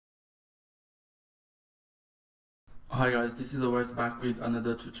Hi guys, this is always back with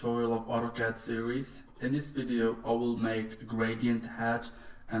another tutorial of AutoCAD series. In this video I will make a gradient hatch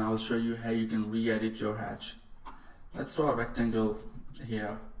and I'll show you how you can re-edit your hatch. Let's draw a rectangle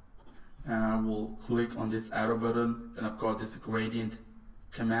here and I will click on this arrow button and I've got this gradient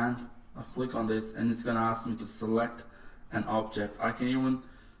command. I'll click on this and it's gonna ask me to select an object. I can even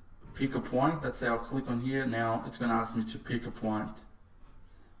pick a point. Let's say I'll click on here. Now it's gonna ask me to pick a point.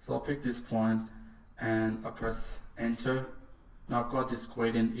 So I'll pick this point and I press enter. Now I've got this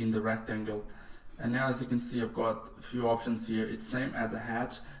gradient in the rectangle, and now as you can see I've got a few options here. It's same as a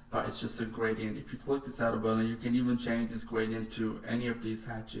hatch, but it's just a gradient. If you click this arrow button, you can even change this gradient to any of these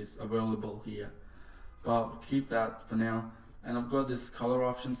hatches available here, but I'll keep that for now. And I've got this color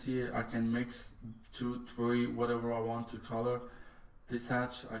options here. I can mix 2, 3, whatever I want to color this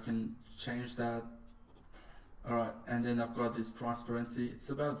hatch. I can change that. Alright, and then I've got this transparency. It's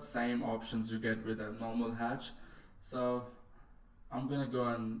about the same options you get with a normal hatch. So I'm gonna go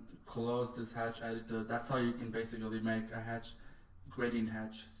and close this hatch editor. That's how you can basically make a hatch, gradient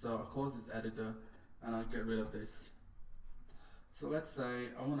hatch. So I'll close this editor and I'll get rid of this. So let's say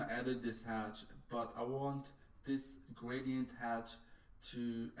I want to edit this hatch, but I want this gradient hatch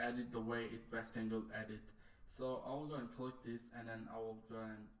to edit the way it rectangle edit. So I'll go and click this and then I will go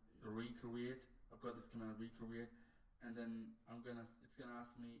and recreate. I've got this command recreate, and then it's gonna ask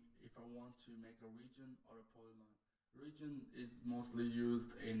me if I want to make a region or a polygon. Region is mostly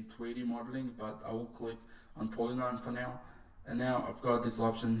used in 3D modeling, but I will click on polygon for now. And now I've got this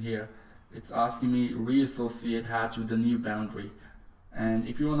option here. It's asking me reassociate hatch with a new boundary. And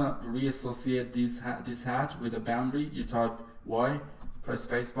if you wanna reassociate this hatch with a boundary, you type Y, press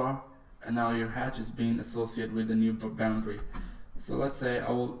spacebar, and now your hatch is being associated with a new boundary. So let's say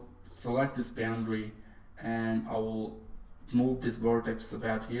I will select this boundary and I will move this vertex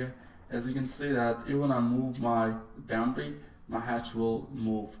about here. As you can see that even when I move my boundary, my hatch will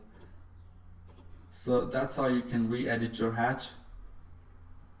move. So that's how you can re-edit your hatch.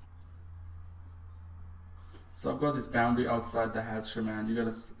 So I've got this boundary outside the hatch command.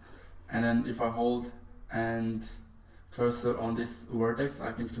 And then if I hold and cursor on this vertex,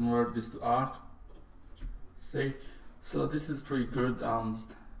 I can convert this to arc. See? So this is pretty good.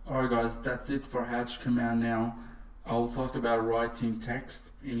 Alright guys, that's it for hatch command now. I'll talk about writing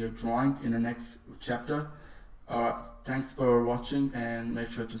text in your drawing in the next chapter. Thanks for watching and make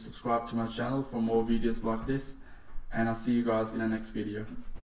sure to subscribe to my channel for more videos like this, and I'll see you guys in the next video.